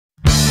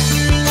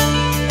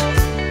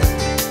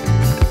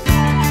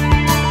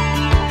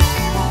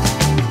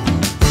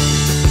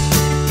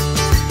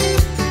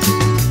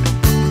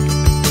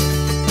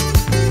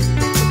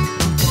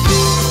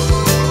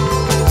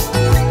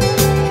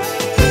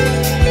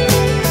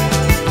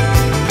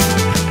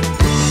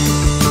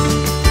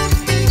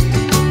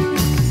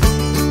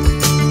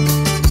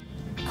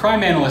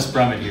Crime Analyst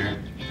Brummett here.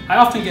 I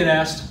often get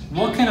asked,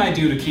 what can I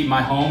do to keep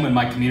my home and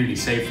my community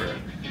safer?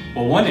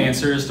 Well, one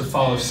answer is to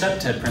follow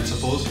CPTED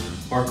principles,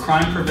 or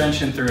crime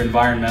prevention through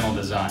environmental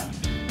design.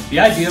 The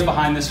idea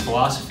behind this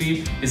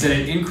philosophy is that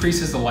it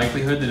increases the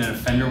likelihood that an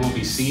offender will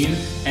be seen,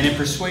 and it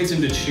persuades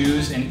him to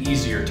choose an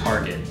easier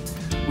target.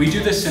 We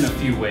do this in a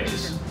few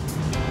ways.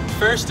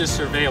 First is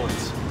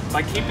surveillance.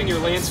 By keeping your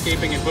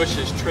landscaping and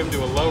bushes trimmed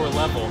to a lower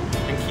level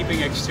and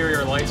keeping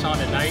exterior lights on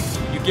at night,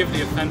 you give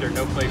the offender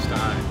no place to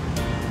hide.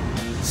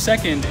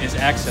 Second is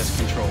access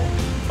control.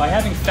 By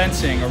having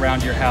fencing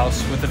around your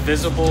house with a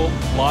visible,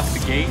 locked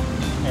gate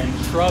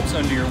and shrubs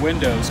under your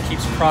windows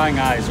keeps prying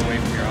eyes away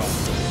from your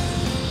home.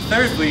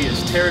 Thirdly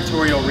is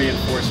territorial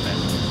reinforcement.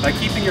 By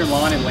keeping your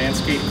lawn and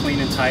landscape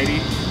clean and tidy,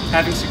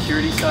 having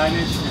security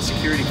signage and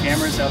security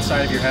cameras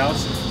outside of your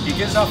house, it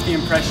gives off the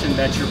impression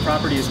that your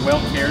property is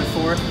well cared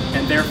for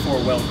and therefore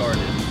well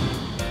guarded.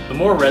 The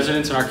more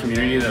residents in our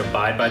community that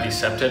abide by these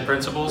CPTED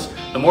principles,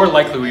 the more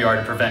likely we are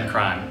to prevent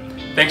crime.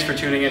 Thanks for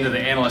tuning into the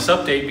Analyst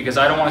Update, because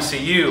I don't want to see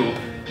you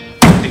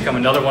become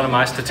another one of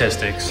my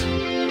statistics.